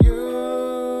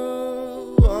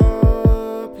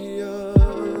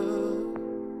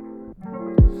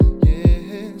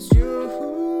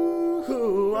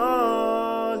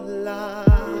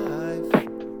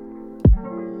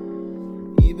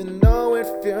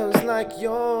feels like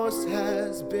yours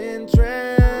has been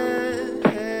drained.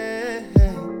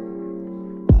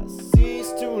 I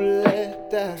cease to let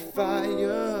that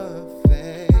fire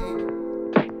fade.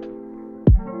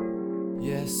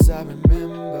 Yes, I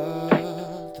remember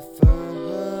the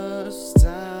first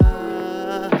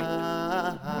time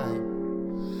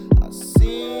I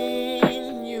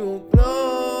seen you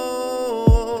glow.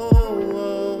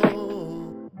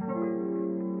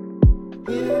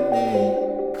 Hear me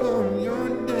call your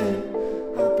name,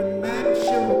 hoping that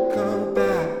you'll come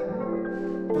back.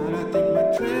 But I think my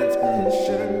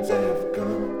transmissions have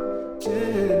gone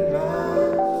too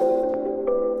lost.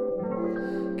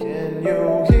 Can you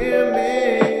hear me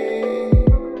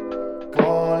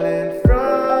calling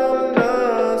from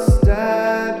the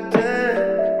static?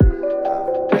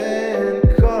 I've been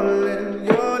calling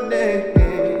your name,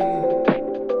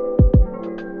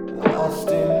 lost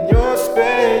in your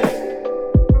space,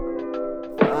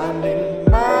 finding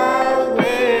my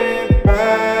way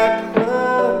back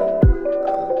home.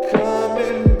 I'm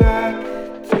coming back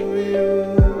to you.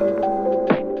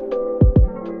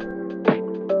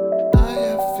 I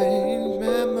have faint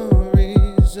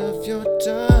memories of your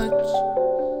touch,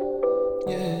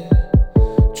 yeah,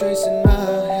 tracing my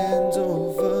hands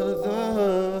over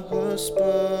the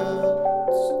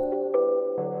spots.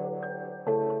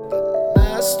 The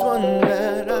last one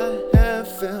that I have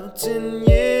felt in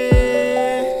years,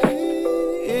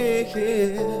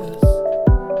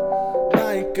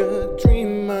 like a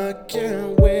dream I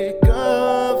can't wake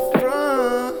up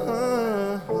from.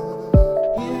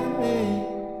 Hear me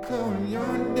call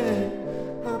your name,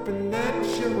 hoping that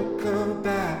you'll come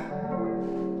back.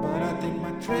 But I think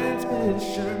my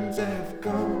transmissions have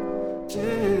gone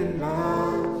too